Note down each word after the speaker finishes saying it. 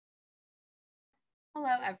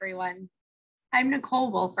Hello, everyone. I'm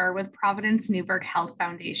Nicole Wolfer with Providence Newburgh Health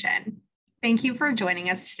Foundation. Thank you for joining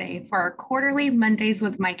us today for our quarterly Mondays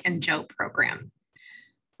with Mike and Joe program.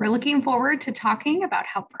 We're looking forward to talking about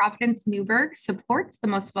how Providence Newburgh supports the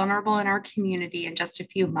most vulnerable in our community in just a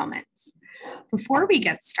few moments. Before we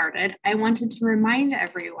get started, I wanted to remind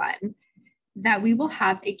everyone that we will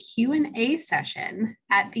have a Q&A session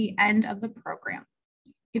at the end of the program.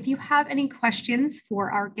 If you have any questions for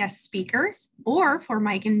our guest speakers or for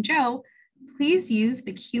Mike and Joe, please use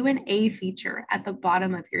the Q&A feature at the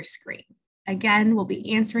bottom of your screen. Again, we'll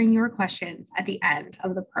be answering your questions at the end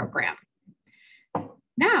of the program.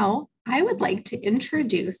 Now, I would like to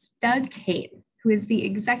introduce Doug Kane, who is the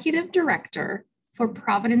Executive Director for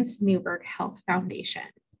Providence Newburgh Health Foundation.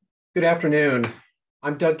 Good afternoon.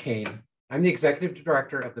 I'm Doug Kane. I'm the Executive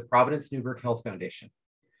Director of the Providence Newburgh Health Foundation.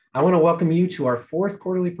 I want to welcome you to our fourth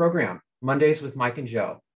quarterly program, Mondays with Mike and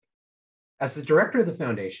Joe. As the Director of the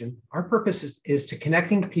Foundation, our purpose is to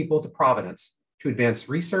connecting people to Providence to advance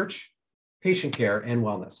research, patient care, and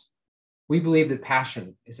wellness. We believe that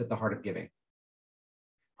passion is at the heart of giving.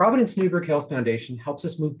 Providence Newburgh Health Foundation helps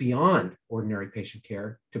us move beyond ordinary patient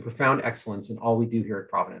care to profound excellence in all we do here at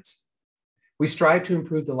Providence. We strive to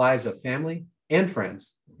improve the lives of family and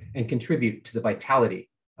friends and contribute to the vitality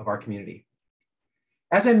of our community.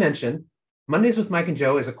 As I mentioned, Mondays with Mike and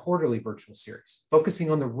Joe is a quarterly virtual series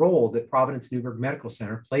focusing on the role that Providence Newburgh Medical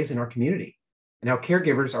Center plays in our community and how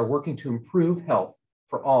caregivers are working to improve health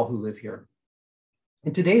for all who live here.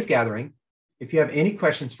 In today's gathering, if you have any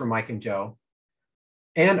questions for Mike and Joe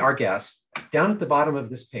and our guests, down at the bottom of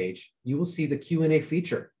this page, you will see the Q&A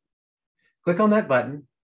feature. Click on that button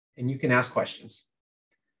and you can ask questions.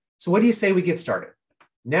 So what do you say we get started?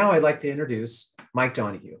 Now I'd like to introduce Mike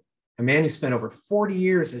Donahue, a man who spent over 40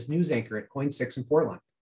 years as news anchor at KOIN 6 in Portland.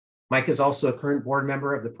 Mike is also a current board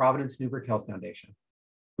member of the Providence Newburgh Health Foundation.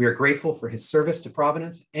 We are grateful for his service to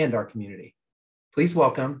Providence and our community. Please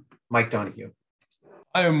welcome Mike Donahue.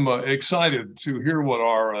 I am excited to hear what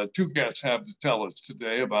our two guests have to tell us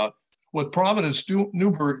today about what Providence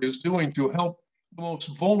Newburgh is doing to help the most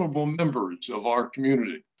vulnerable members of our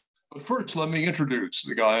community. But first, let me introduce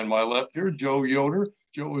the guy on my left here, Joe Yoder.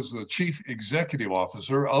 Joe is the Chief Executive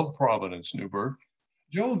Officer of Providence Newburgh.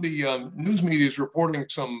 Joe, the news media is reporting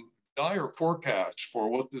some dire forecasts for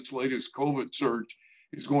what this latest COVID surge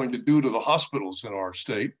is going to do to the hospitals in our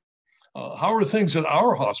state. How are things at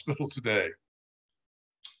our hospital today?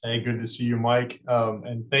 Hey, good to see you, Mike.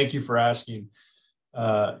 And thank you for asking.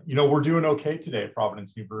 We're doing okay today at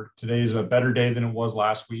Providence Newburgh. Today is a better day than it was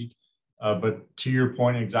last week. But to your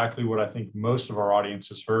point, exactly what I think most of our audience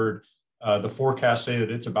has heard, the forecasts say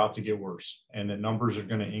that it's about to get worse and that numbers are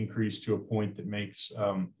going to increase to a point that makes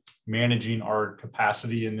managing our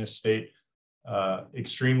capacity in this state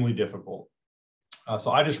extremely difficult.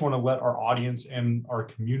 So I just want to let our audience and our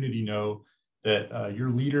community know that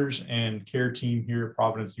your leaders and care team here at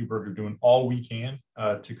Providence Newburgh are doing all we can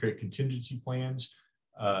to create contingency plans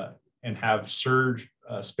and have surge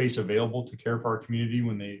space available to care for our community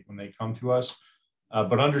when they come to us.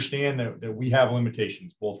 But understand that we have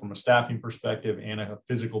limitations, both from a staffing perspective and a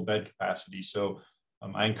physical bed capacity. So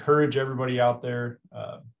I encourage everybody out there,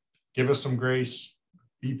 give us some grace,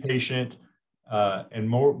 be patient, and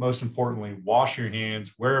most importantly, wash your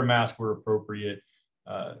hands, wear a mask where appropriate.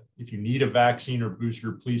 If you need a vaccine or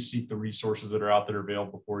booster, please seek the resources that are out there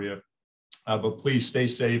available for you. But please stay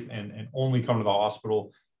safe and only come to the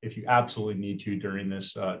hospital if you absolutely need to during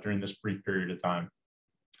this brief period of time.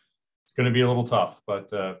 It's going to be a little tough,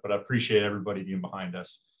 but I appreciate everybody being behind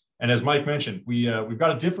us. And as Mike mentioned, we've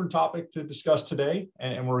got a different topic to discuss today,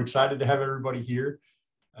 and we're excited to have everybody here.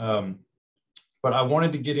 But I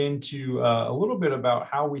wanted to get into a little bit about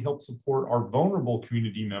how we help support our vulnerable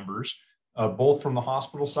community members, both from the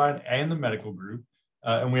hospital side and the medical group.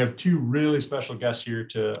 And we have two really special guests here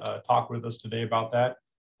to talk with us today about that.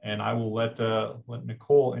 And I will let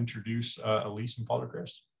Nicole introduce Elise and Father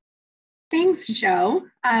Chris. Thanks, Joe.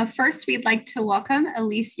 First, we'd like to welcome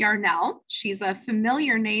Elise Yarnell. She's a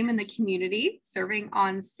familiar name in the community, serving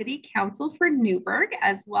on City Council for Newburgh,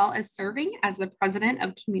 as well as serving as the president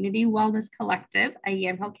of Community Wellness Collective, a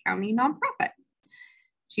Yamhill County nonprofit.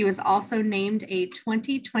 She was also named a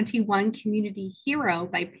 2021 Community Hero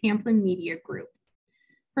by Pamplin Media Group.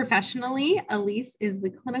 Professionally, Elise is the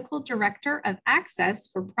Clinical Director of Access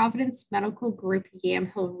for Providence Medical Group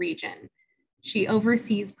Yamhill Region. She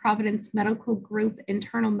oversees Providence Medical Group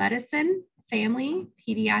internal medicine, family,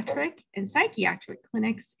 pediatric, and psychiatric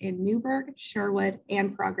clinics in Newburgh, Sherwood,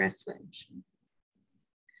 and Progress Ridge.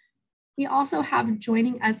 We also have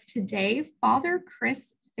joining us today Father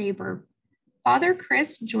Chris Faber. Father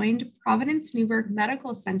Chris joined Providence Newburgh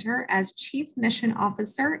Medical Center as Chief Mission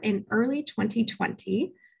Officer in early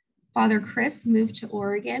 2020. Father Chris moved to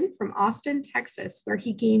Oregon from Austin, Texas, where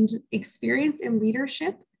he gained experience in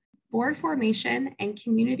leadership, board formation, and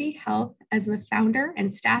community health as the founder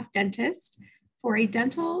and staff dentist for a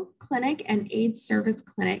dental clinic and AIDS service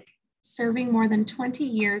clinic, serving more than 20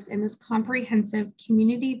 years in this comprehensive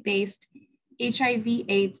community-based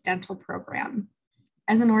HIV/AIDS dental program.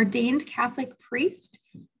 As an ordained Catholic priest,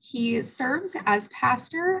 he serves as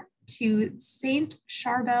pastor to St.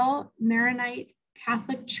 Charbel Maronite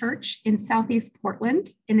Catholic Church in Southeast Portland,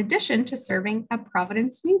 in addition to serving at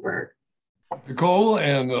Providence Newburgh. Nicole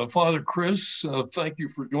and Father Chris, thank you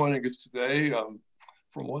for joining us today.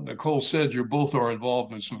 From what Nicole said, you both are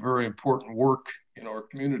involved in some very important work in our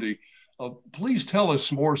community. Please tell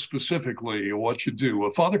us more specifically what you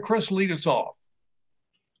do. Father Chris, lead us off.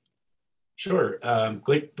 Sure.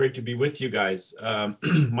 Great to be with you guys.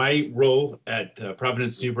 My role at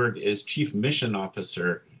Providence Newburgh is Chief Mission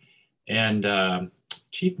Officer. And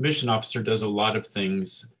Chief Mission Officer does a lot of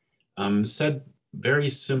things. Said very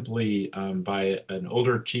simply by an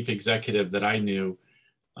older chief executive that I knew,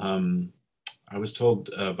 I was told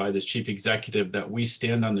by this chief executive that we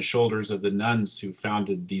stand on the shoulders of the nuns who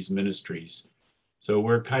founded these ministries. So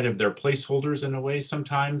we're kind of their placeholders in a way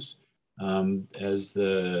sometimes. As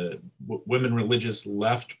the women religious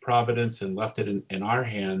left Providence and left it in our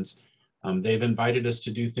hands, they've invited us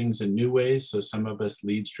to do things in new ways. So some of us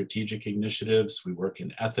lead strategic initiatives. We work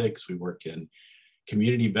in ethics. We work in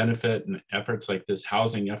community benefit and efforts like this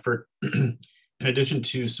housing effort, in addition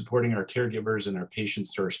to supporting our caregivers and our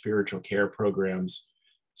patients through our spiritual care programs.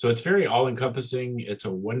 So it's very all-encompassing. It's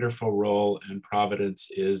a wonderful role, and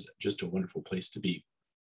Providence is just a wonderful place to be.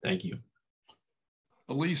 Thank you.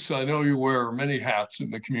 Elise, I know you wear many hats in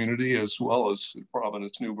the community as well as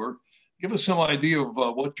Providence Newburgh. Give us some idea of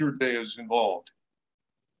what your day is involved.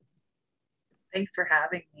 Thanks for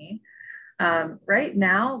having me. Right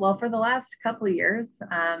now, well, for the last couple of years,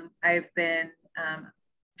 I've been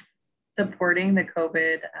supporting the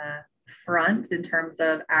COVID front in terms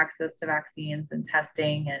of access to vaccines and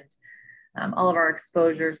testing and all of our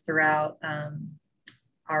exposures throughout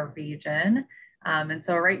our region. And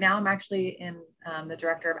so right now I'm actually in the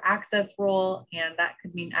Director of Access role, and that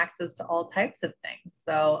could mean access to all types of things.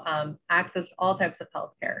 So access to all types of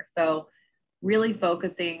healthcare. So really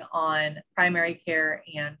focusing on primary care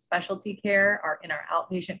and specialty care in our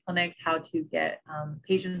outpatient clinics, how to get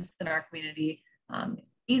patients in our community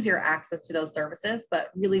easier access to those services, but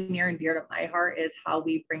really near and dear to my heart is how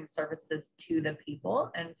we bring services to the people.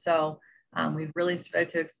 And so we've really started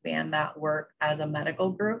to expand that work as a medical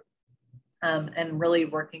group. And really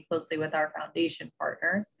working closely with our foundation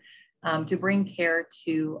partners to bring care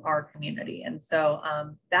to our community. And so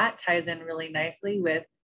that ties in really nicely with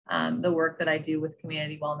the work that I do with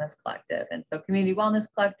Community Wellness Collective. And so Community Wellness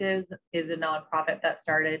Collective is a nonprofit that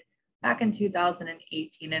started back in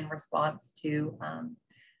 2018 in response to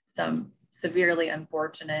some severely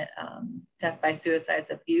unfortunate death by suicides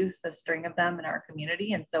of youth, a string of them in our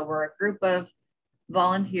community. And so we're a group of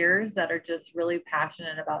volunteers that are just really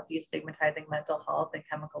passionate about destigmatizing mental health and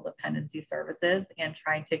chemical dependency services and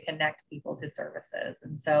trying to connect people to services.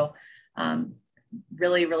 And so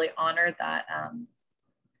really, really honored that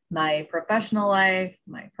my professional life,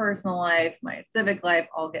 my personal life, my civic life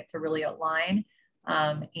all get to really align.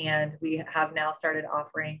 And we have now started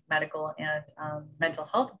offering medical and mental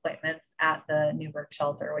health appointments at the Newburgh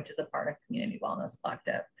Shelter, which is a part of Community Wellness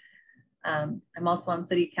Collective. I'm also on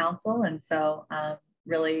City Council, and so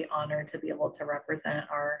really honored to be able to represent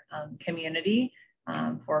our community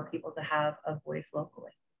for people to have a voice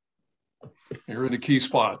locally. You're in a key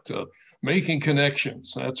spot, making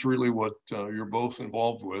connections. That's really what you're both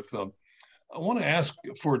involved with. I want to ask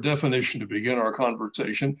for a definition to begin our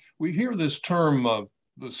conversation. We hear this term,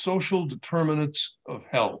 the social determinants of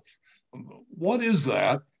health. What is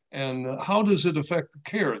that? And how does it affect the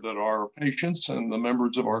care that our patients and the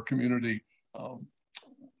members of our community,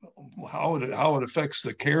 how it affects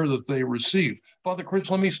the care that they receive? Father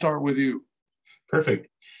Chris, let me start with you. Perfect.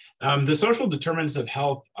 The social determinants of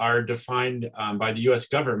health are defined by the US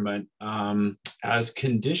government as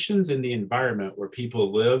conditions in the environment where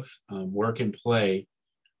people live, work, and play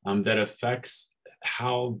that affects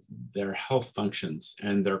how their health functions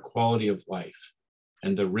and their quality of life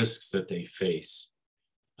and the risks that they face.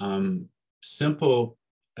 Simple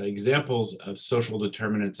examples of social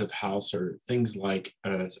determinants of health are things like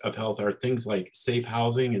safe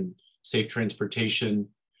housing and safe transportation,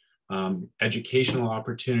 educational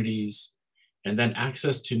opportunities, and then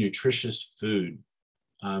access to nutritious food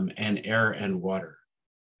and air and water.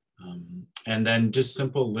 And then just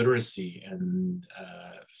simple literacy and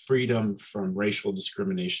freedom from racial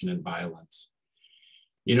discrimination and violence.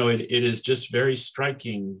 You know, it is just very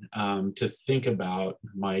striking to think about,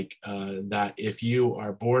 Mike, that if you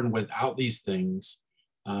are born without these things,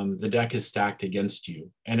 the deck is stacked against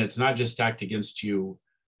you. And it's not just stacked against you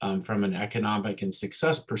from an economic and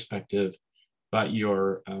success perspective, but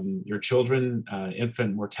your children,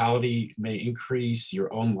 infant mortality may increase,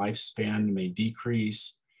 your own lifespan may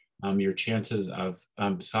decrease, your chances of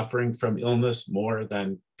suffering from illness more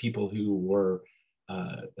than people who were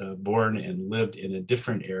born and lived in a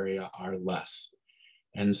different area are less.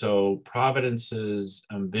 And so Providence's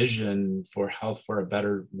vision for health for a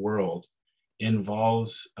better world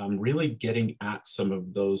involves really getting at some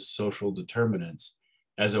of those social determinants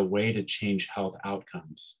as a way to change health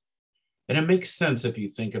outcomes. And it makes sense if you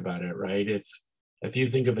think about it, right? If you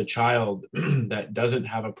think of a child that doesn't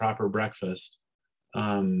have a proper breakfast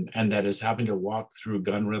and that is having to walk through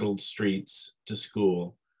gun-riddled streets to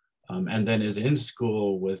school, and then is in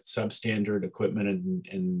school with substandard equipment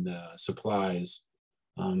and supplies,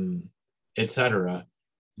 et cetera,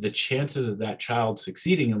 the chances of that child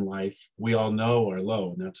succeeding in life, we all know, are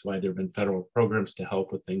low. And that's why there have been federal programs to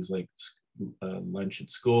help with things like lunch at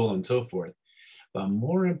school and so forth. But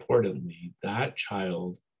more importantly, that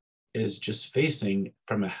child is just facing,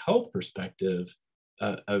 from a health perspective,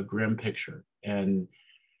 a grim picture. And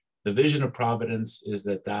the vision of Providence is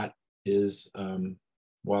that is,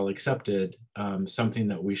 while accepted, something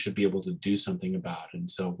that we should be able to do something about. And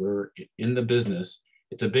so we're in the business.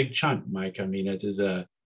 It's a big chunk, Mike. I mean, it is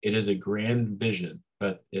a grand vision,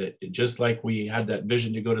 but just like we had that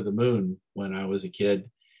vision to go to the moon when I was a kid,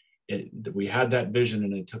 we had that vision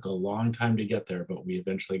and it took a long time to get there, but we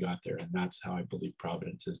eventually got there. And that's how I believe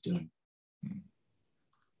Providence is doing.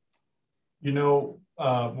 You know,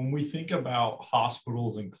 when we think about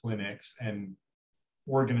hospitals and clinics and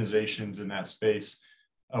organizations in that space,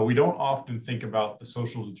 we don't often think about the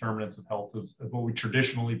social determinants of health as what we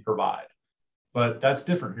traditionally provide. But that's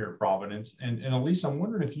different here at Providence. And Elise, I'm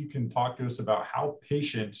wondering if you can talk to us about how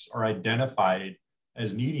patients are identified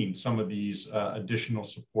as needing some of these additional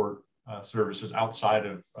support services outside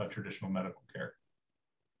of traditional medical care.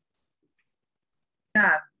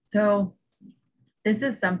 Yeah, so this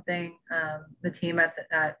is something the team at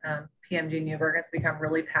PMG Newburgh has become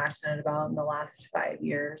really passionate about in the last 5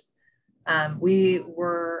 years. We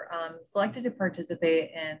were selected to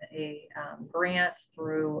participate in a grant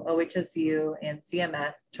through OHSU and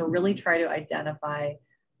CMS to really try to identify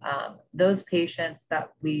those patients that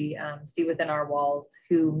we see within our walls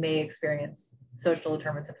who may experience social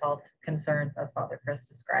determinants of health concerns, as Father Chris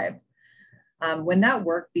described. When that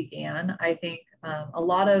work began, I think a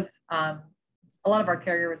lot of our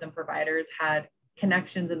caregivers and providers had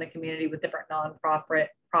connections in the community with different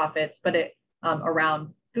nonprofits, but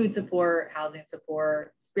around food support, housing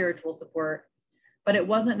support, spiritual support, but it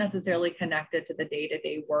wasn't necessarily connected to the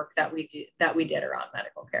day-to-day work that we did around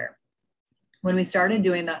medical care. When we started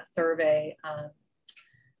doing that survey,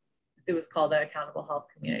 it was called the Accountable Health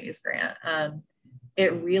Communities Grant.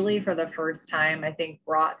 It really, for the first time, I think,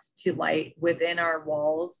 brought to light within our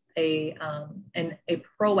walls a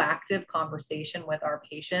proactive conversation with our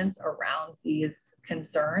patients around these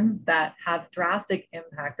concerns that have drastic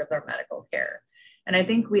impact of their medical care. And I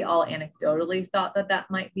think we all anecdotally thought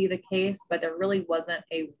that might be the case, but there really wasn't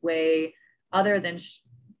a way other than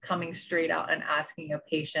coming straight out and asking a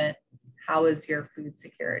patient, how is your food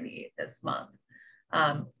security this month?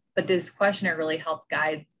 But this questionnaire really helped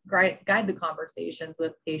guide the conversations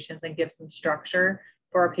with patients and give some structure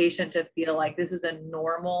for a patient to feel like this is a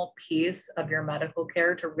normal piece of your medical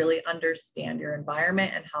care, to really understand your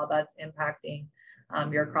environment and how that's impacting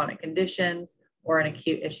your chronic conditions or an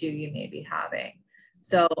acute issue you may be having.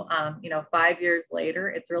 So, 5 years later,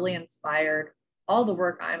 it's really inspired all the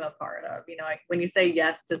work I'm a part of. When you say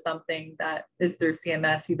yes to something that is through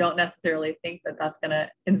CMS, you don't necessarily think that that's going to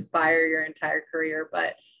inspire your entire career,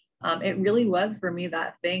 but it really was for me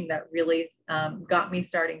that thing that really got me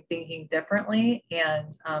starting thinking differently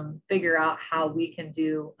and figure out how we can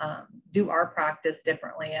do our practice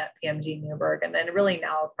differently at PMG Newburgh, and then really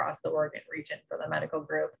now across the Oregon region for the medical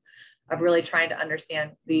group, of really trying to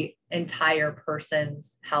understand the entire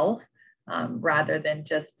person's health rather than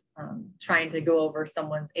just trying to go over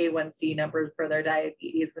someone's A1C numbers for their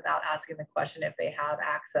diabetes without asking the question if they have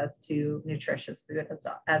access to nutritious food,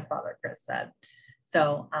 as Father Chris said.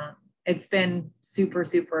 So it's been super,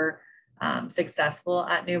 super successful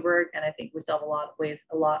at Newburgh, and I think we still have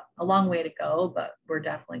a long way to go, but we're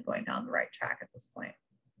definitely going down the right track at this point.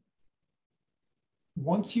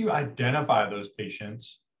 Once you identify those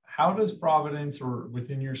patients, how does Providence, or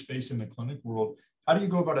within your space in the clinic world, how do you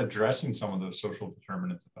go about addressing some of those social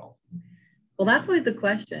determinants of health? Well, that's always the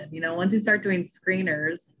question. You know, once you start doing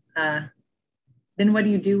screeners, then what do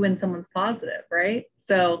you do when someone's positive, right?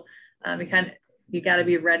 So you got to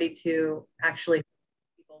be ready to actually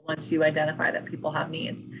people once you identify that people have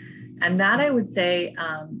needs. And that, I would say,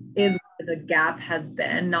 is where the gap has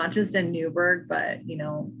been, not just in Newburgh, but, you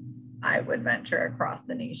know, I would venture across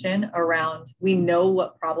the nation around, we know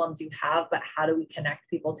what problems you have, but how do we connect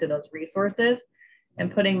people to those resources?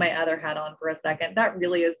 And putting my other hat on for a second, that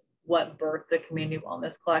really is what birthed the Community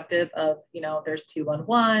Wellness Collective of, you know, there's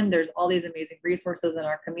 211, there's all these amazing resources in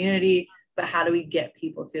our community, but how do we get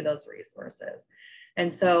people to those resources?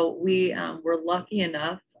 And so we were lucky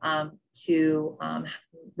enough to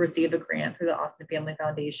receive a grant through the Austin Family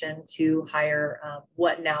Foundation to hire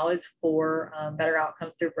what now is for Better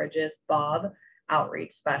Outcomes Through Bridges, Bob,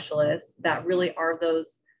 outreach specialists that really are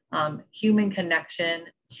those human connection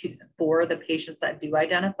for the patients that do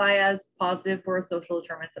identify as positive for a social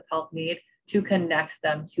determinants of health need, to connect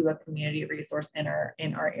them to a community resource in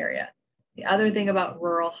our area. The other thing about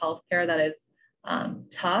rural healthcare that is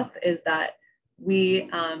tough is that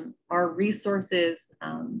our resources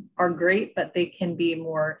are great, but they can be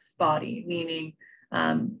more spotty, meaning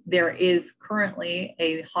there is currently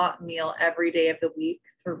a hot meal every day of the week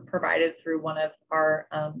provided through one of our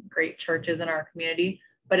great churches in our community,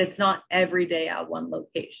 but it's not every day at one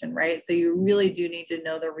location, right? So you really do need to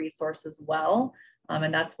know the resources well.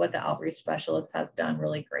 And that's what the outreach specialist has done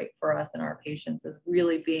really great for us and our patients, is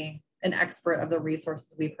really being an expert of the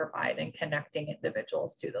resources we provide and connecting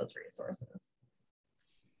individuals to those resources.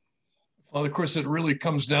 Well, of course, it really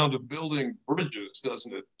comes down to building bridges,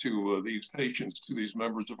 doesn't it, to these patients, to these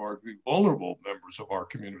members of vulnerable members of our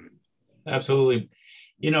community. Absolutely.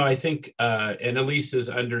 You know, I think, and Elise is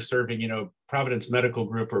underserving, you know, Providence Medical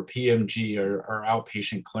Group, or PMG, are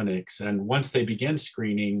outpatient clinics. And once they begin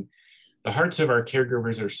screening, the hearts of our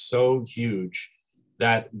caregivers are so huge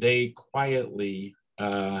that they quietly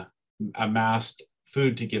amassed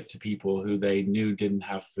food to give to people who they knew didn't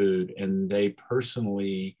have food. And they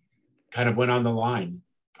personally kind of went on the line,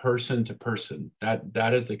 person to person.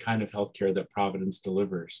 That is the kind of healthcare that Providence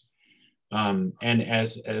delivers. And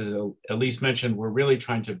as Elise mentioned, we're really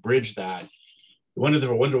trying to bridge that. One of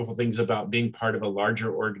the wonderful things about being part of a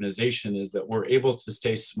larger organization is that we're able to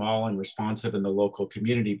stay small and responsive in the local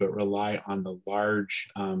community, but rely on the large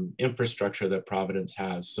infrastructure that Providence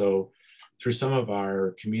has. So through some of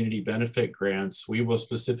our community benefit grants, we will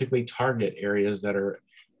specifically target areas that are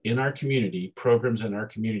in our community, programs in our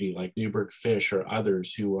community like Newburgh Fish or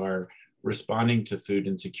others who are responding to food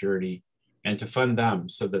insecurity, and to fund them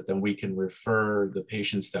so that then we can refer the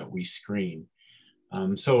patients that we screen.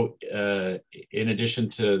 So in addition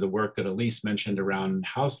to the work that Elise mentioned around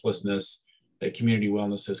houselessness that Community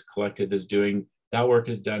Wellness Collective is doing, that work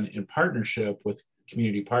is done in partnership with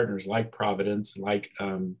community partners like Providence, like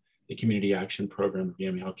the Community Action Program of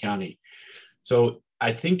Yamhill County. So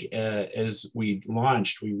I think as we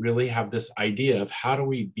launched, we really have this idea of how do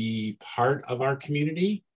we be part of our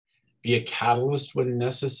community, be a catalyst when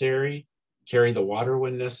necessary, carry the water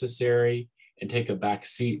when necessary, and take a back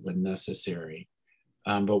seat when necessary.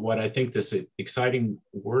 But what I think this exciting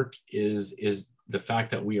work is the fact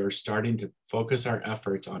that we are starting to focus our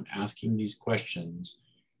efforts on asking these questions.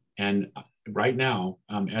 And right now,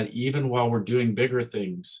 even while we're doing bigger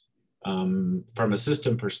things from a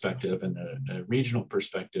system perspective and a regional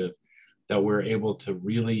perspective, that we're able to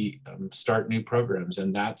really start new programs.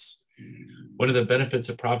 And that's one of the benefits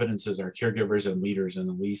of Providence is our caregivers and leaders, and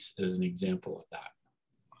Elise is an example of that.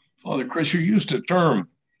 Father Chris, you used a term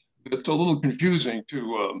that's a little confusing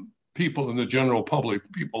to people in the general public,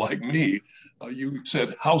 people like me. You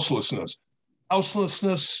said houselessness.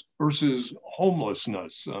 Houselessness versus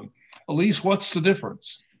homelessness. Elise, what's the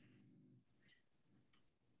difference?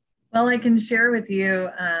 Well, I can share with you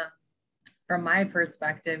from my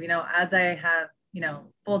perspective, you know, as I have, you know,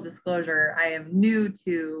 full disclosure, I am new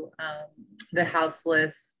to the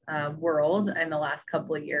houseless world in the last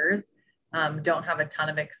couple of years. Don't have a ton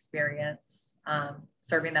of experience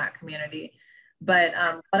serving that community. But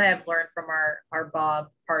what I have learned from our Bob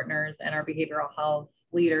partners and our behavioral health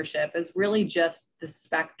leadership is really just the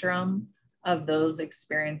spectrum of those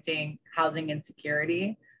experiencing housing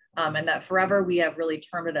insecurity. And that forever we have really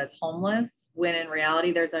termed it as homeless, when in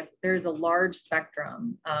reality there's a large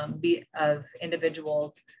spectrum of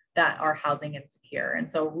individuals that are housing insecure. And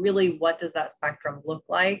so really, what does that spectrum look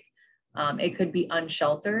like? It could be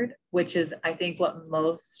unsheltered, which is, I think, what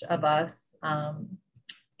most of us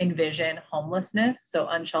envision homelessness. So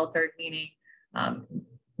unsheltered meaning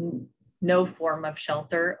no form of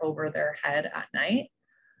shelter over their head at night.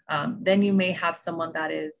 Then you may have someone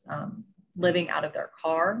that is living out of their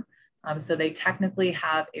car. So they technically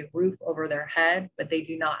have a roof over their head, but they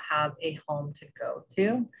do not have a home to go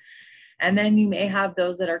to. And then you may have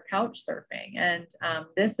those that are couch surfing. And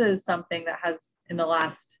this is something that has in the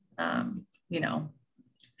last,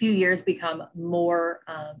 few years become more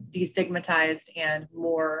destigmatized and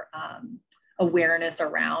more awareness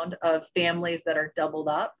around of families that are doubled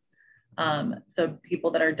up. So people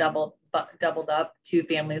that are doubled up, two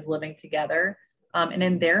families living together. And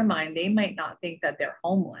in their mind, they might not think that they're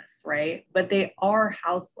homeless, right? But they are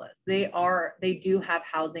houseless. They do have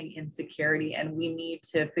housing insecurity, and we need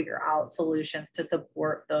to figure out solutions to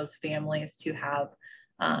support those families to have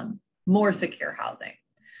more secure housing.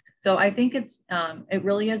 So I think it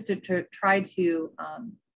really is to try to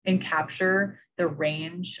and capture the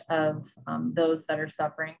range of those that are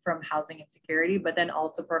suffering from housing insecurity, but then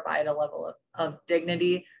also provide a level of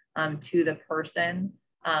dignity to the person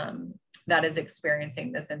that is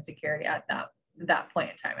experiencing this insecurity at that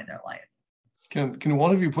point in time in their life. Can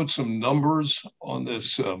one of you put some numbers on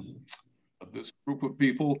this this group of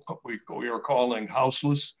people we are calling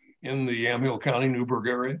houseless in the Yamhill County, Newburgh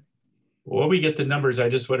area? Well, we get the numbers. I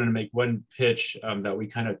just wanted to make one pitch that we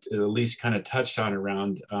at least touched on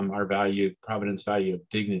around our Providence value of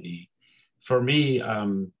dignity. For me,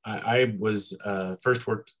 I was first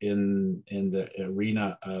worked in the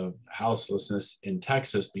arena of houselessness in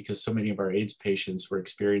Texas because so many of our AIDS patients were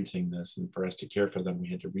experiencing this, and for us to care for them, we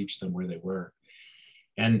had to reach them where they were.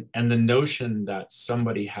 And the notion that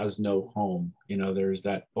somebody has no home, there's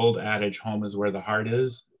that old adage, home is where the heart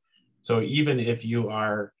is. So even if you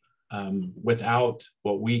are without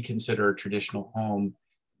what we consider a traditional home,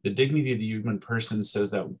 the dignity of the human person says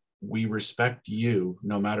that we respect you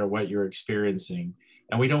no matter what you're experiencing,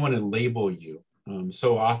 and we don't want to label you.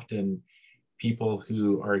 So often people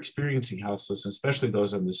who are experiencing houselessness, especially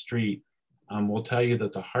those on the street, will tell you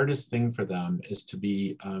that the hardest thing for them is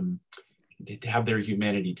to have their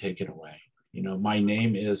humanity taken away. My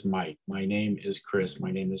name is Mike, my name is Chris,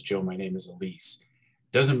 my name is Joe, my name is Elise.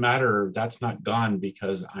 Doesn't matter, that's not gone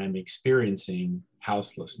because I'm experiencing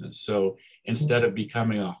houselessness. So instead of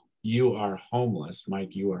becoming you are homeless,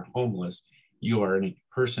 Mike, you are homeless, you are a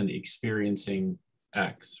person experiencing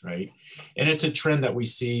X, right? And it's a trend that we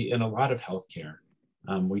see in a lot of healthcare.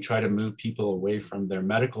 We try to move people away from their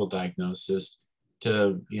medical diagnosis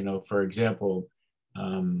to, for example,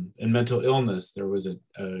 in mental illness, there was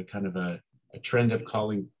a kind of a trend of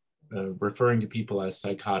referring to people as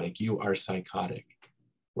psychotic. You are psychotic.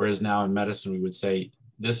 Whereas now in medicine, we would say,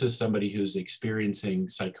 this is somebody who's experiencing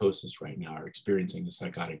psychosis right now or experiencing a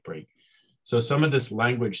psychotic break. So some of this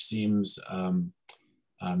language seems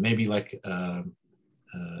maybe like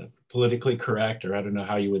politically correct, or I don't know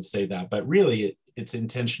how you would say that, but really it's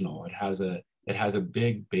intentional. It has a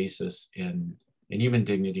big basis in human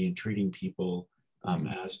dignity and treating people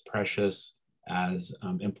as precious, as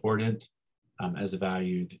important, as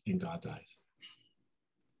valued in God's eyes.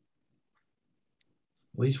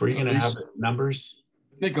 Elise, were you going to have numbers?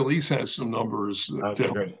 I think Elise has some numbers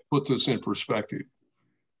to put this in perspective.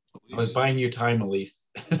 Elise. I was buying you time, Elise.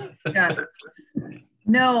 Yeah.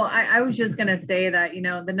 No, I was just going to say that,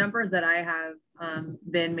 the numbers that I have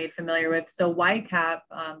been made familiar with. So YCAP,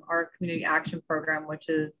 our community action program, which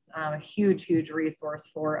is a huge, huge resource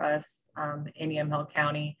for us in Yamhill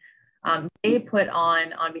County, they put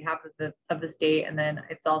on behalf of the state, and then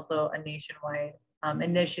it's also a nationwide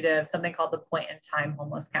initiative, something called the Point in Time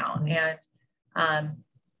Homeless Count. And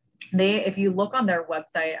if you look on their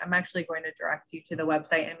website, I'm actually going to direct you to the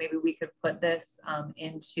website, and maybe we could put this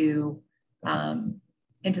into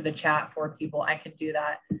the chat for people. I can do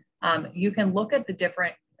that. You can look at the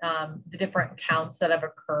different counts that have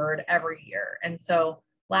occurred every year. And so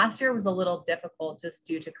last year was a little difficult just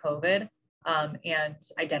due to COVID and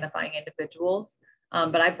identifying individuals.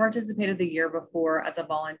 But I participated the year before as a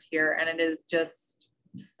volunteer, and it is just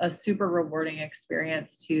a super rewarding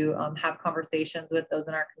experience to have conversations with those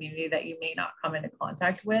in our community that you may not come into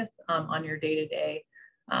contact with on your day-to-day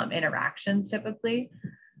interactions typically.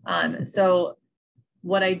 So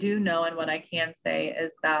what I do know and what I can say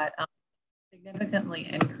is that significantly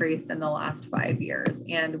increased in the last 5 years.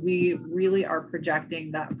 And we really are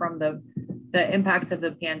projecting that from the impacts of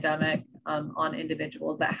the pandemic on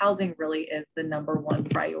individuals, that housing really is the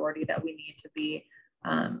 #1 priority that we need to be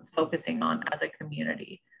focusing on as a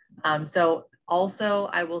community. So also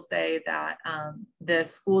I will say that the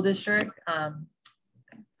school district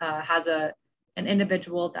has an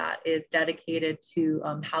individual that is dedicated to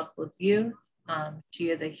houseless youth. She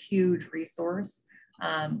is a huge resource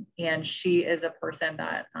And she is a person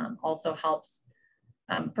that also helps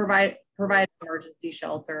provide emergency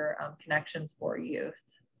shelter connections for youth.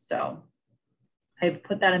 So I've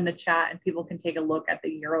put that in the chat and people can take a look at the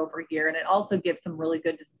year over year. And it also gives some really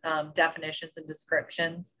good definitions and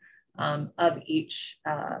descriptions of each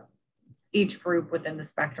group within the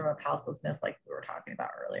spectrum of houselessness, like we were talking about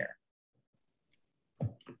earlier.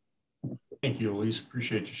 Thank you, Elise.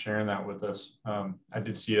 Appreciate you sharing that with us. I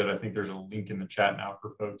did see it. I think there's a link in the chat now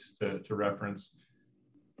for folks to reference.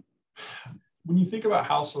 When you think about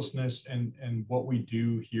houselessness and what we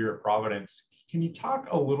do here at Providence, can you talk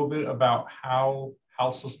a little bit about how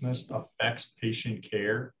houselessness affects patient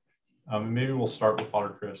care? Maybe we'll start with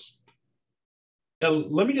Father Chris.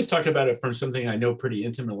 Let me just talk about it from something I know pretty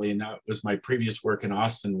intimately, and that was my previous work in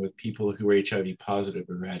Austin with people who were HIV positive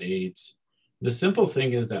or had AIDS. The simple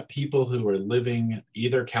thing is that people who are living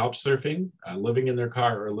either couch surfing, living in their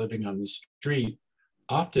car, or living on the street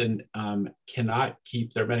often cannot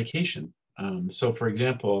keep their medication. So for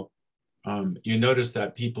example, you notice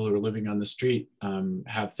that people who are living on the street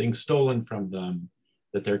have things stolen from them,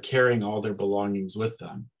 that they're carrying all their belongings with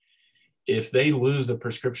them. If they lose a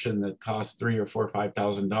prescription that costs $3,000 or $4,000 or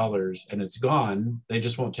 $5,000 and it's gone, they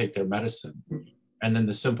just won't take their medicine. And then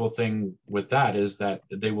the simple thing with that is that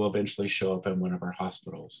they will eventually show up in one of our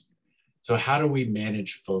hospitals. So how do we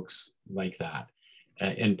manage folks like that?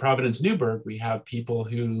 In Providence Newburgh, we have people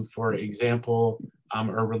who, for example,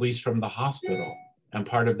 are released from the hospital. And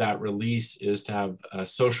part of that release is to have a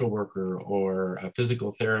social worker or a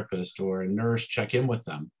physical therapist or a nurse check in with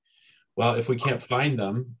them. Well, if we can't find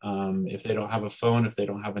them, if they don't have a phone, if they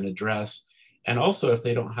don't have an address, and also if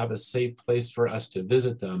they don't have a safe place for us to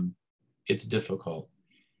visit them, it's difficult.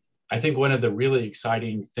 I think one of the really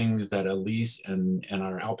exciting things that Elise and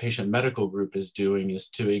our outpatient medical group is doing is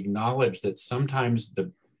to acknowledge that sometimes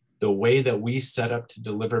the way that we set up to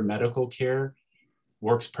deliver medical care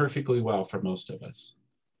works perfectly well for most of us.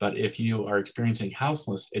 But if you are experiencing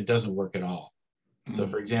houselessness, it doesn't work at all. So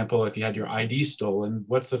for example, if you had your ID stolen,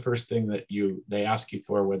 what's the first thing that they ask you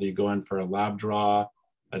for, whether you go in for a lab draw,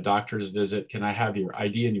 a doctor's visit? Can I have your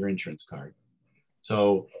ID and your insurance card?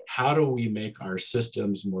 So how do we make our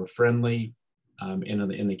systems more friendly?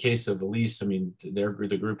 In the case of Elise, I mean,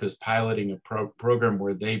 the group is piloting a program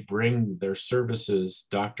where they bring their services,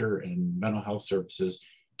 doctor and mental health services,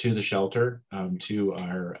 to the shelter, to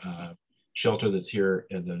our shelter that's here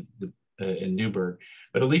in Newburgh.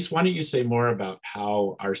 But Elise, why don't you say more about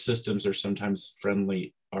how our systems are sometimes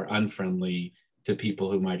friendly or unfriendly to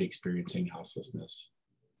people who might be experiencing houselessness?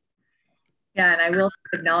 Yeah, and I will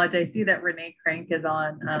acknowledge, I see that Renee Crank is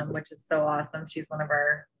on, which is so awesome. She's one of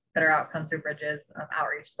our Better Outcomes Through Bridges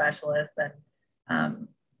outreach specialists, and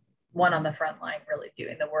one on the front line really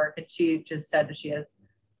doing the work. And she just said that she has,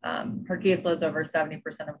 her caseload's over 70%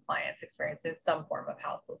 of clients experiencing some form of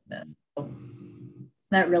houselessness. So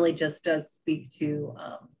that really just does speak to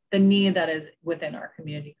the need that is within our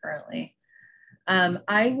community currently.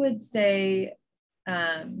 I would say,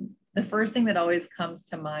 the first thing that always comes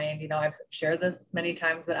to mind, you know, I've shared this many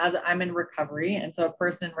times, but as I'm in recovery, and so a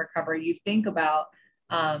person in recovery, you think about,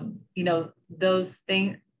 you know, those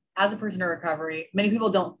things. As a person in recovery, many people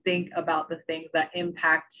don't think about the things that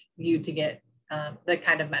impact you to get the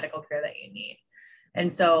kind of medical care that you need.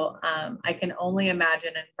 And so I can only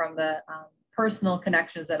imagine, and from the personal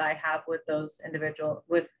connections that I have with those individuals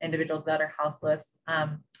that are houseless,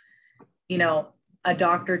 you know, a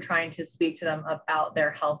doctor trying to speak to them about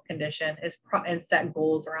their health condition and set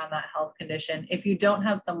goals around that health condition. If you don't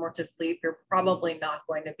have somewhere to sleep, you're probably not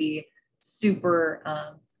going to be super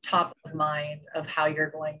top of mind of how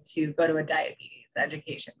you're going to go to a diabetes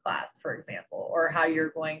education class, for example, or how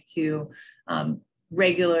you're going to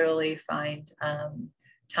regularly find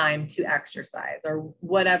time to exercise, or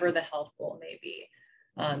whatever the health goal may be.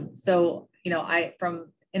 So, you know,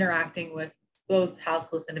 from interacting with both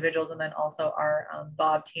houseless individuals and then also our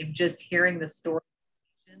Bob team, just hearing the story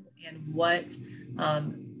and what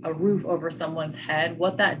a roof over someone's head,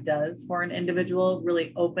 what that does for an individual,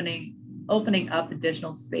 really opening up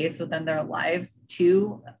additional space within their lives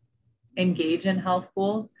to engage in health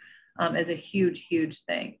goals is a huge, huge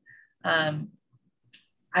thing.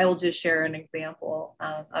 I will just share an example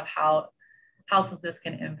of how houselessness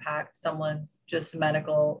can impact someone's just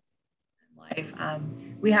medical life.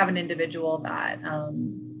 We have an individual that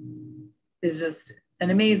is just an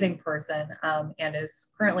amazing person and is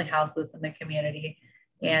currently houseless in the community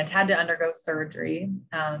and had to undergo surgery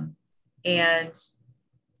and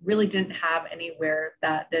really didn't have anywhere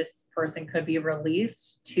that this person could be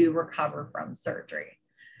released to recover from surgery.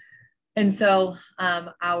 And so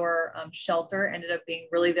our shelter ended up being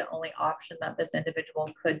really the only option that this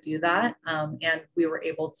individual could do that. And we were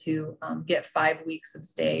able to get 5 weeks of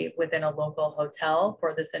stay within a local hotel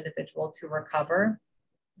for this individual to recover.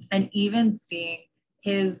 And even seeing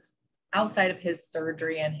his, outside of his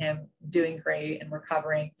surgery and him doing great and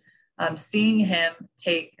recovering, seeing him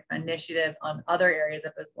take initiative on other areas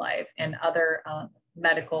of his life and other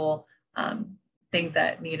medical things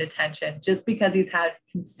that need attention, just because he's had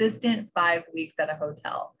consistent 5 weeks at a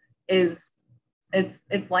hotel it's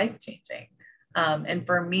life-changing. And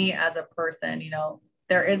for me as a person,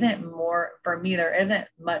 there isn't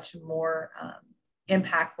much more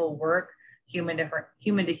impactful work, human to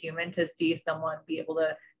human, to see someone be able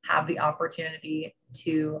to have the opportunity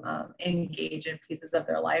to engage in pieces of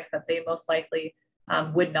their life that they most likely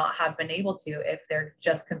would not have been able to if they're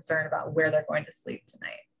just concerned about where they're going to sleep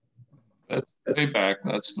tonight. That's payback.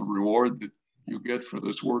 That's the reward that you get for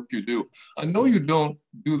this work you do. I know you don't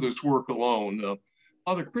do this work alone.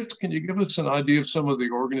 Father Chris, can you give us an idea of some of the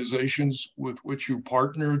organizations with which you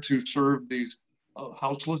partner to serve these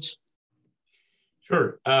houseless?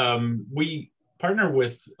 Sure. We partner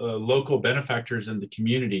with local benefactors in the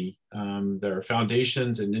community. There are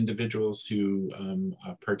foundations and individuals who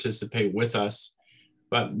participate with us.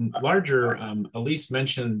 But larger, Elise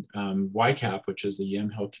mentioned YCAP, which is the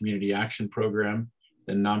Yamhill Community Action Program,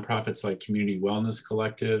 then nonprofits like Community Wellness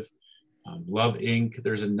Collective, Love Inc.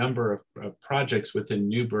 There's a number of projects within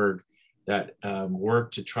Newburgh that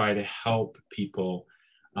work to try to help people.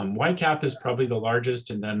 YCAP is probably the largest,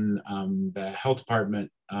 and then the health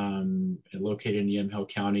department located in Yamhill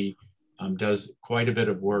County does quite a bit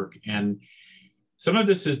of work. And some of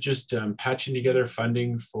this is just patching together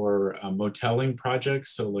funding for moteling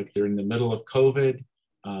projects. So like they're in the middle of COVID,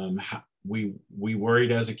 we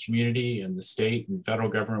worried as a community, and the state and federal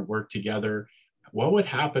government worked together. What would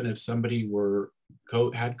happen if somebody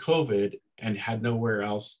had COVID and had nowhere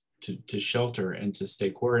else to shelter and to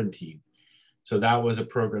stay quarantined? So that was a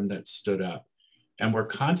program that stood up. And we're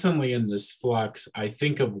constantly in this flux. I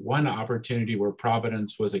think of one opportunity where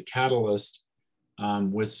Providence was a catalyst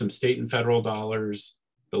with some state and federal dollars,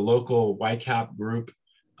 the local YCAP group,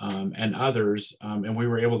 and others. And we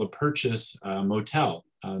were able to purchase a Motel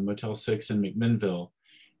 6 in McMinnville.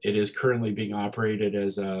 It is currently being operated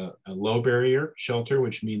as a low barrier shelter,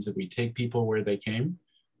 which means that we take people where they came.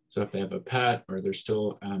 So if they have a pet or they're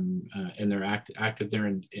still in their active there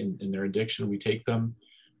in their addiction, we take them.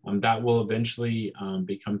 That will eventually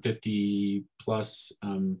become 50 plus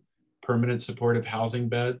permanent supportive housing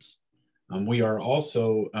beds. We are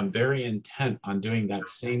also very intent on doing that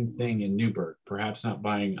same thing in Newburgh, perhaps not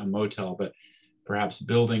buying a motel, but perhaps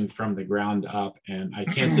building from the ground up. And I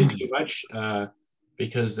can't say too much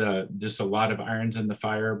because just a lot of irons in the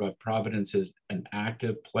fire, but Providence is an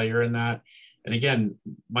active player in that. And again,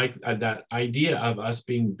 Mike, that idea of us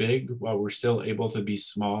being big while we're still able to be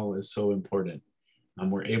small is so important.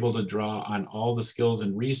 We're able to draw on all the skills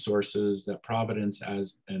and resources that Providence,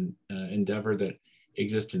 as an endeavor that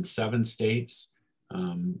exists in 7 states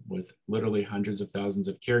with literally hundreds of thousands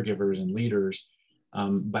of caregivers and leaders.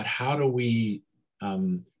 But how do we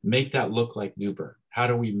make that look like Newburgh? How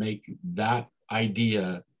do we make that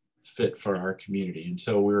idea fit for our community? And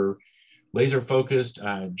so we're laser focused.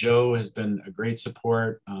 Joe has been a great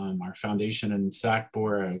support. Our foundation and SAC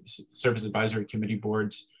board, Service Advisory Committee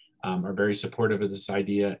boards are very supportive of this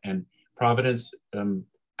idea. And Providence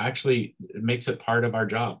actually makes it part of our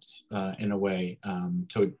jobs in a way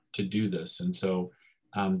to do this. And so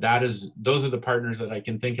those are the partners that I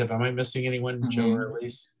can think of. Am I missing anyone, Joe or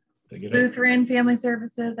Elise? Lutheran Family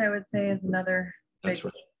Services, I would say, is another. That's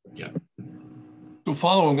right. Yeah. So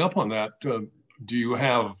following up on that, do you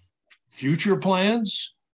have future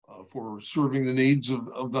plans for serving the needs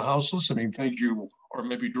of the houseless? I mean, things you are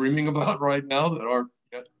maybe dreaming about right now that aren't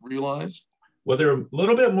yet realized? Well, they're a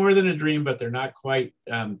little bit more than a dream, but they're not quite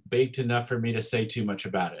baked enough for me to say too much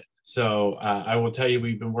about it. So I will tell you,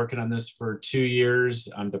 we've been working on this for 2 years.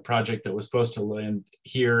 The project that was supposed to land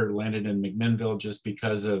here landed in McMinnville just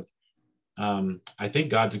because of, I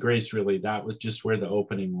think, God's grace, really. That was just where the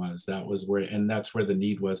opening was. That was where, and that's where the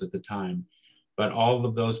need was at the time. But all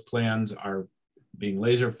of those plans are being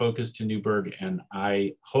laser focused to Newburgh, and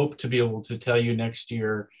I hope to be able to tell you next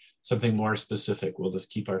year something more specific. We'll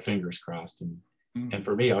just keep our fingers crossed. And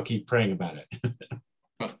for me, I'll keep praying about it.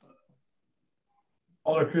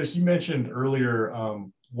 Father Chris, you mentioned earlier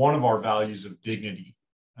one of our values of dignity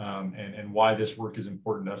and why this work is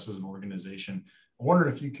important to us as an organization. I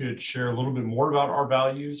wondered if you could share a little bit more about our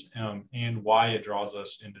values and why it draws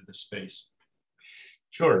us into this space.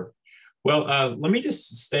 Sure. Well, let me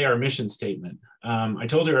just say our mission statement. I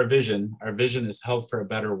told you our vision is health for a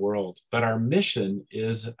better world, but our mission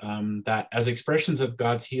is that as expressions of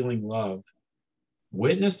God's healing love,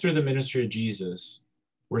 witnessed through the ministry of Jesus,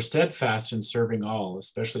 we're steadfast in serving all,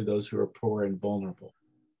 especially those who are poor and vulnerable.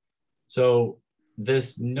 So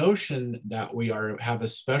this notion that we have a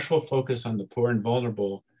special focus on the poor and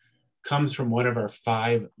vulnerable comes from one of our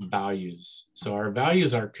 5 values. So our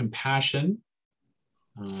values are compassion,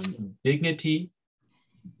 dignity,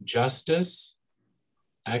 justice,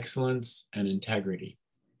 excellence, and integrity.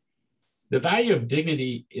 The value of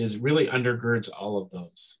dignity is really undergirds all of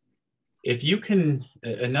those. If you can,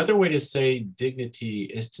 another way to say dignity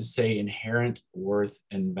is to say inherent worth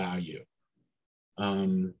and value.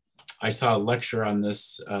 I saw a lecture on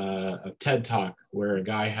this, a TED Talk, where a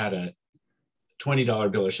guy had a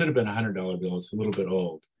 $20 bill. It should have been a $100 bill. It's a little bit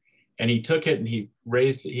old. And he took it and he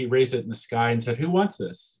raised it in the sky and said, "Who wants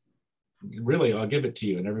this? Really, I'll give it to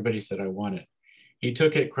you." And everybody said, "I want it." He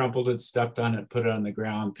took it, crumpled it, stepped on it, put it on the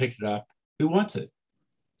ground, picked it up. "Who wants it?"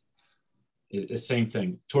 The same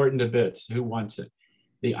thing, tore it into bits. Who wants it?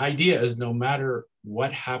 The idea is no matter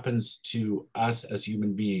what happens to us as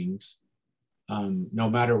human beings, no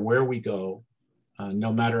matter where we go,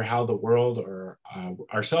 no matter how the world or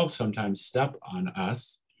ourselves sometimes step on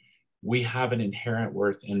us, we have an inherent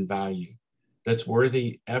worth and value that's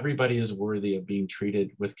worthy. Everybody is worthy of being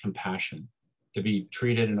treated with compassion, to be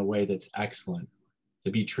treated in a way that's excellent,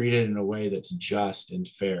 to be treated in a way that's just and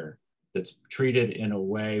fair, that's treated in a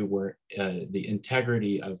way where the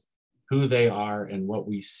integrity of who they are and what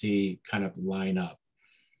we see kind of line up.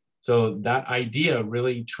 So that idea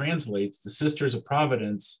really translates. The Sisters of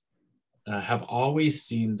Providence have always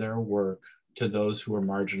seen their work to those who are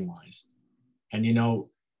marginalized. And, you know,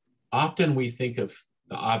 often we think of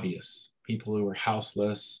the obvious, people who are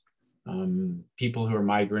houseless, people who are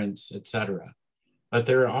migrants, etc. But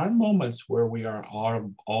there are moments where we are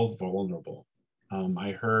all vulnerable.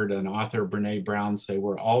 I heard an author, Brene Brown, say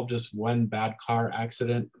we're all just one bad car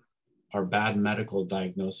accident or bad medical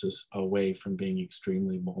diagnosis away from being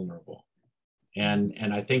extremely vulnerable. And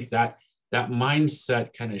I think that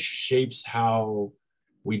mindset kind of shapes how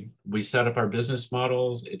we set up our business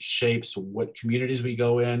models. It shapes what communities we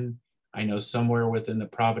go in. I know somewhere within the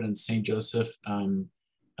Providence St. Joseph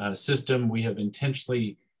system, we have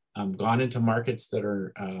intentionally gone into markets that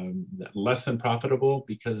are less than profitable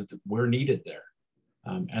because we're needed there.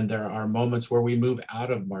 And there are moments where we move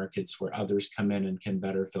out of markets where others come in and can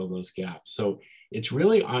better fill those gaps. So it's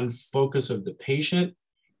really on focus of the patient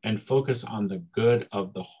and focus on the good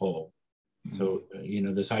of the whole. So, you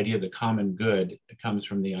know, this idea of the common good comes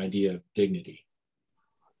from the idea of dignity.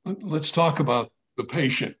 Let's talk about the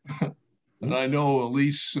patient. And I know,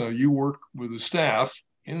 Elise, you work with the staff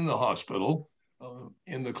in the hospital,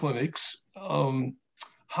 in the clinics.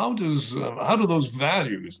 How do those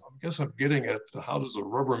values, I guess I'm getting at how does the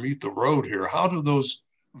rubber meet the road here? How do those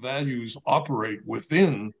values operate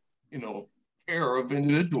within, you know, care of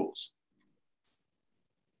individuals?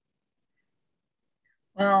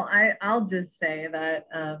 Well, I'll just say that,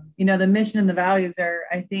 you know, the mission and the values are,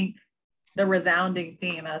 I think, the resounding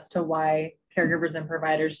theme as to why caregivers and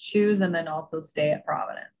providers choose and then also stay at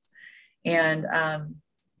Providence. And,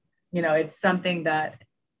 you know, it's something that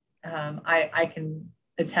I can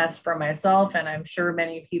attest for myself, and I'm sure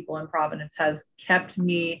many people in Providence has kept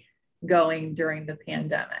me going during the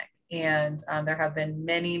pandemic. And there have been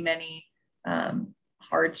many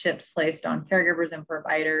hardships placed on caregivers and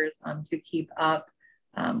providers to keep up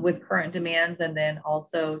with current demands, and then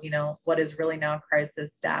also, you know, what is really now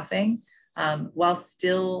crisis staffing, while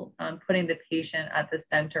still putting the patient at the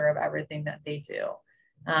center of everything that they do.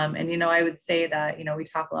 And, you know, I would say that, you know, we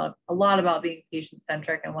talk a lot about being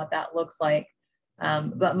patient-centric and what that looks like.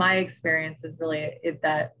 But my experience is really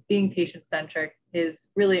that being patient-centric is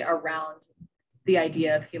really around the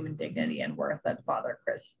idea of human dignity and worth that Father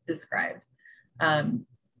Chris described.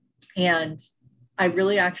 And I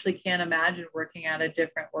really actually can't imagine working at a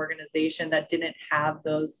different organization that didn't have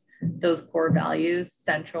those core values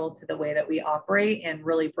central to the way that we operate, and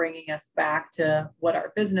really bringing us back to what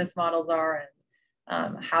our business models are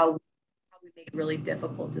and how we make really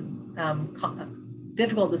difficult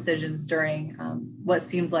decisions during what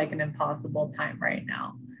seems like an impossible time right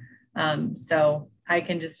now. So I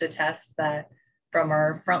can just attest that from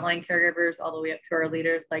our frontline caregivers all the way up to our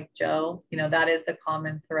leaders like Joe, you know, that is the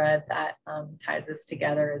common thread that ties us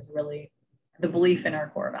together, is really the belief in our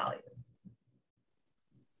core values.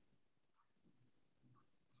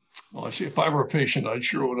 Well, if I were a patient, I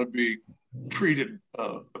sure want to be treated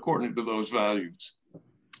according to those values.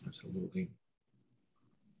 Absolutely.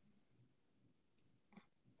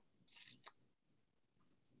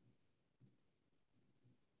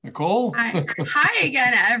 Nicole? Hi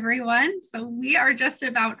again, everyone. So we are just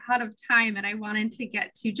about out of time, and I wanted to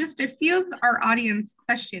get to just a few of our audience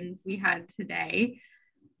questions we had today.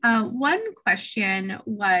 One question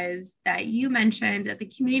was that you mentioned that the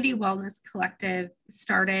Community Wellness Collective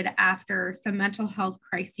started after some mental health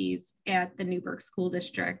crises at the Newburgh School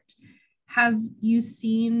District. Have you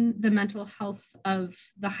seen the mental health of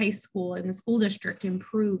the high school and the school district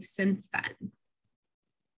improve since then?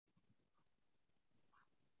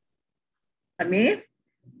 Me?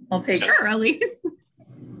 I'll take Sure, Elise.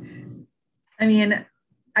 I mean,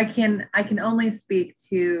 I can only speak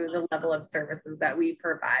to the level of services that we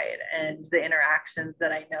provide and the interactions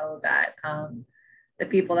that I know that the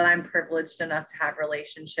people that I'm privileged enough to have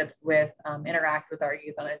relationships with interact with our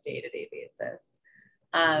youth on a day-to-day basis.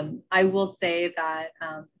 I will say that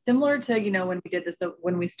similar to, when we did this,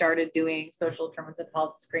 when we started doing social determinants of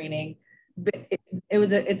health screening,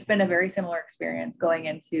 it's been a very similar experience going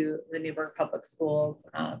into the Newburgh Public Schools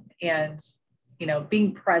and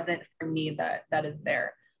being present for me that is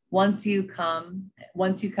there. Once you go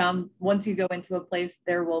into a place,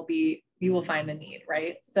 you will find the need,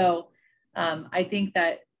 right? So I think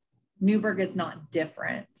that Newburgh is not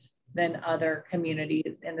different than other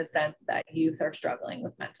communities in the sense that youth are struggling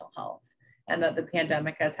with mental health, and that the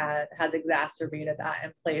pandemic has exacerbated that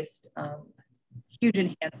and placed huge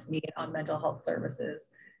enhanced need on mental health services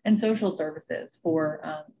and social services for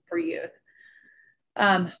youth.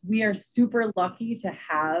 We are super lucky to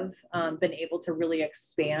have been able to really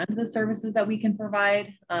expand the services that we can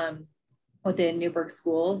provide within Newburgh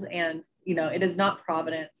schools. And, it is not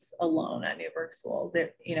Providence alone at Newburgh schools.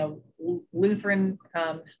 Lutheran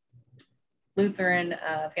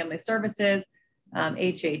Family Services,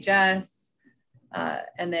 HHS,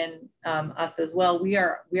 and then us as well. We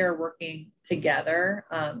are working together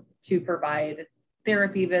to provide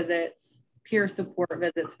therapy visits, peer support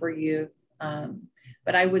visits for youth.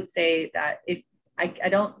 But I would say that I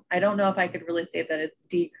don't know if I could really say that it's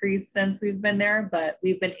decreased since we've been there, but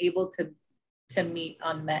we've been able to meet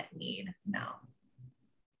unmet need now.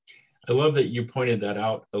 I love that you pointed that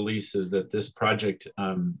out, Elise, is that this project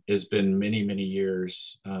has been many, many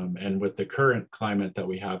years. And with the current climate that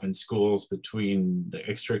we have in schools between the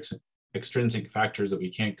extrinsic factors that we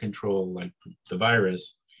can't control, like the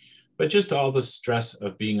virus, but just all the stress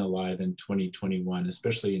of being alive in 2021,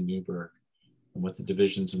 especially in Newburgh and with the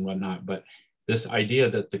divisions and whatnot. But this idea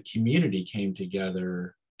that the community came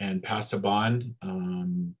together and passed a bond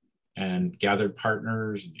and gathered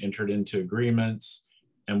partners and entered into agreements.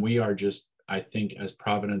 And we are just, I think, as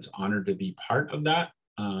Providence, honored to be part of that.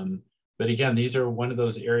 But again, these are one of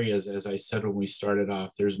those areas, as I said when we started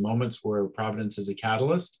off, there's moments where Providence is a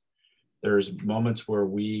catalyst. There's moments where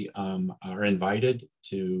we are invited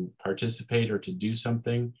to participate or to do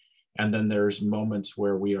something. And then there's moments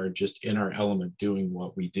where we are just in our element doing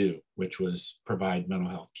what we do, which was provide mental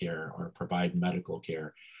health care or provide medical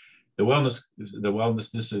care. The wellness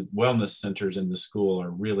centers in the school are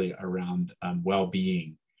really around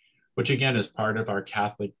well-being, which again is part of our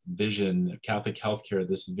Catholic vision, Catholic healthcare,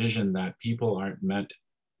 this vision that people aren't meant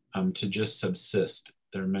to just subsist,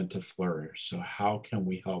 they're meant to flourish. So how can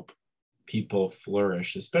we help people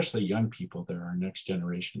flourish, especially young people? They're our next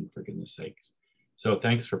generation, for goodness sakes. So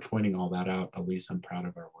thanks for pointing all that out, Elise. I'm proud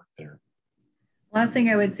of our work there. Last thing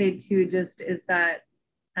I would say too, just is that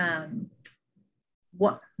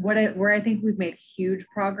where I think we've made huge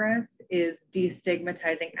progress is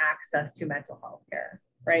destigmatizing access to mental health care,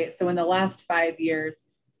 right? So in the last 5 years,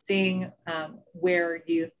 seeing where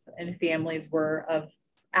youth and families were of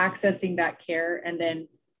accessing that care and then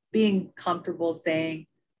being comfortable saying,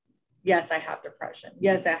 yes, I have depression.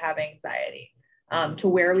 Yes, I have anxiety. To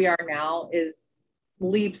where we are now is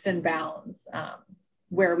leaps and bounds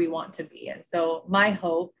where we want to be. And so my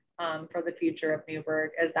hope for the future of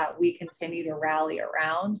Newburgh is that we continue to rally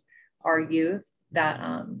around our youth that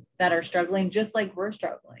are struggling just like we're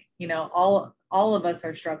struggling. All of us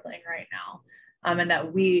are struggling right now, and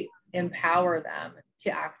that we empower them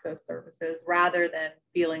to access services rather than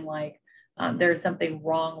feeling like there's something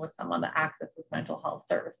wrong with someone that accesses mental health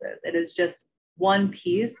services. It is just one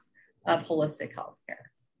piece of holistic health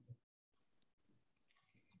care.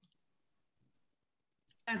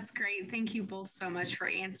 That's great. Thank you both so much for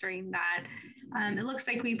answering that. It looks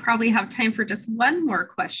like we probably have time for just one more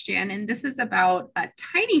question, and this is about a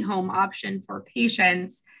tiny home option for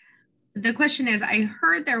patients. The question is, I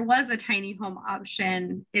heard there was a tiny home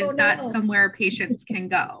option. Is that somewhere patients can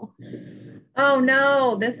go? Oh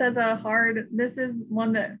no, this is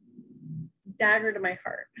one that dagger to my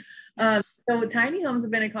heart. So tiny homes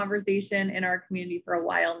have been a conversation in our community for a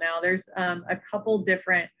while now. There's a couple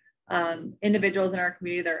different individuals in our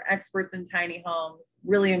community that are experts in tiny homes,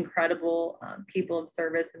 really incredible people of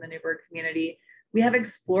service in the Newburgh community. We have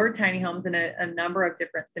explored tiny homes in a number of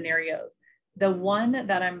different scenarios. The one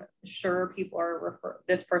that I'm sure people are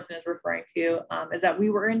this person is referring to is that we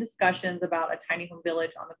were in discussions about a tiny home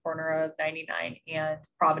village on the corner of 99 and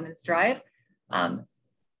Providence Drive.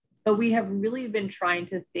 But we have really been trying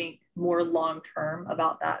to think more long-term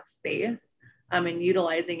about that space and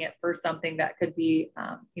utilizing it for something that could be,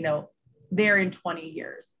 there in 20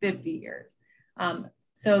 years, 50 years.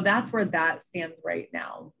 So that's where that stands right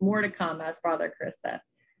now. More to come, as Father Chris said.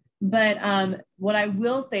 But what I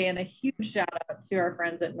will say, and a huge shout out to our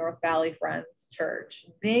friends at North Valley Friends Church,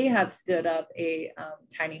 they have stood up a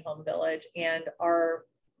tiny home village, and for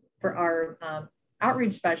our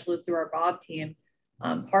outreach specialists through our Bob team,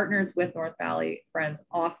 partners with North Valley Friends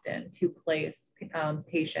often to place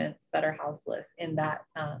patients that are houseless in that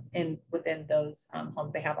within those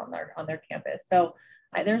homes they have on their campus. So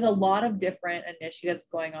there's a lot of different initiatives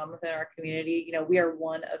going on within our community. We are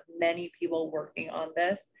one of many people working on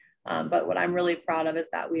this. But what I'm really proud of is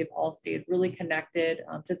that we've all stayed really connected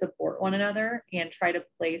to support one another and try to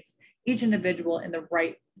place each individual in the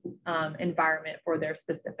right environment for their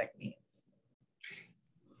specific needs.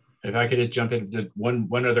 If I could just jump into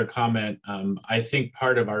one other comment, I think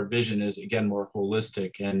part of our vision is, again, more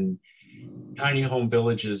holistic, and tiny home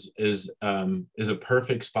villages is a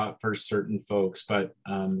perfect spot for certain folks, but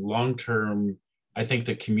long-term, I think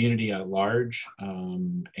the community at large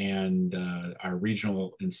and our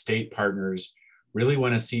regional and state partners really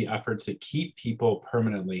want to see efforts that keep people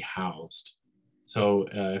permanently housed. So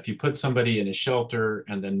if you put somebody in a shelter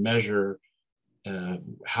and then measure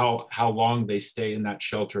how long they stay in that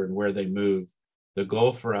shelter and where they move, the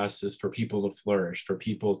goal for us is for people to flourish, for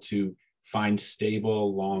people to find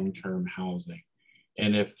stable long-term housing.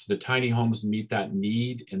 And if the tiny homes meet that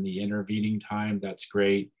need in the intervening time, that's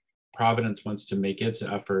great. Providence wants to make its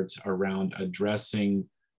efforts around addressing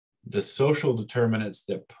the social determinants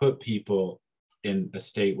that put people in a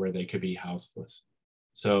state where they could be houseless.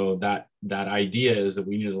 So that idea is that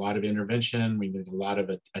we need a lot of intervention. We need a lot of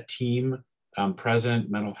a team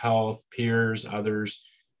present, mental health, peers, others,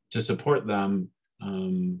 to support them.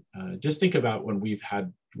 Just think about when we've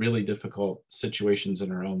had really difficult situations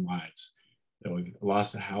in our own lives. We've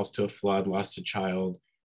lost a house to a flood, lost a child.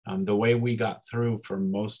 The way we got through for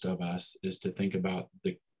most of us is to think about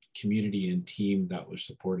the community and team that was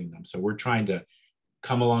supporting them. So we're trying to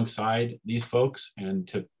come alongside these folks and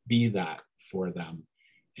to be that for them.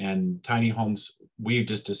 And tiny homes, we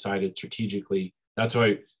just decided strategically, that's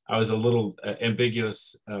why I was a little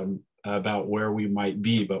ambiguous about where we might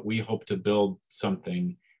be, but we hope to build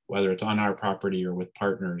something, whether it's on our property or with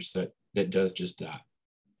partners, that does just that.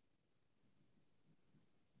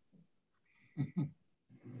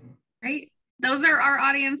 Great. Those are our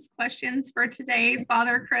audience questions for today.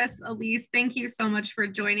 Father Chris, Elise, thank you so much for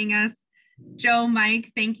joining us. Joe,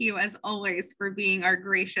 Mike, thank you as always for being our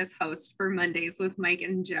gracious host for Mondays with Mike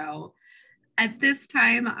and Joe. At this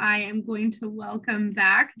time, I am going to welcome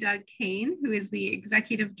back Doug Kane, who is the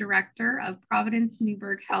Executive Director of Providence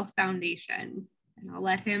Newburgh Health Foundation. And I'll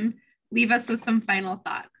let him leave us with some final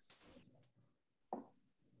thoughts.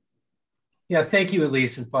 Yeah, thank you,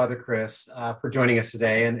 Elise and Father Chris, for joining us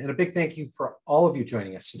today. And a big thank you for all of you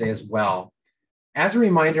joining us today as well. As a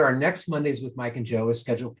reminder, our next Mondays with Mike and Joe is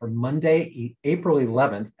scheduled for Monday, April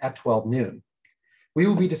 11th at 12 noon. We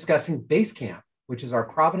will be discussing Base Camp, which is our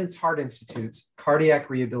Providence Heart Institute's cardiac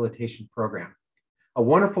rehabilitation program, a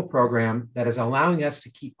wonderful program that is allowing us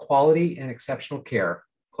to keep quality and exceptional care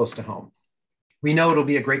close to home. We know it'll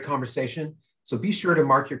be a great conversation, so be sure to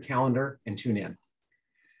mark your calendar and tune in.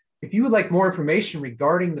 If you would like more information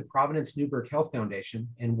regarding the Providence Newburgh Health Foundation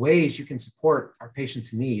and ways you can support our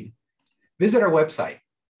patients in need, visit our website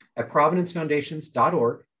at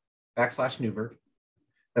providencefoundations.org/Newburgh.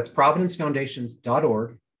 That's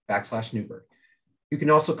providencefoundations.org/Newburgh. You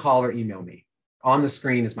can also call or email me. On the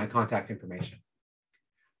screen is my contact information.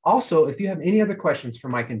 Also, if you have any other questions for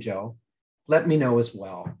Mike and Joe, let me know as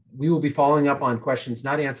well. We will be following up on questions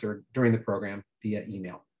not answered during the program via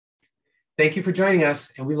email. Thank you for joining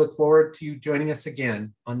us, and we look forward to you joining us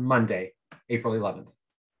again on Monday, April 11th.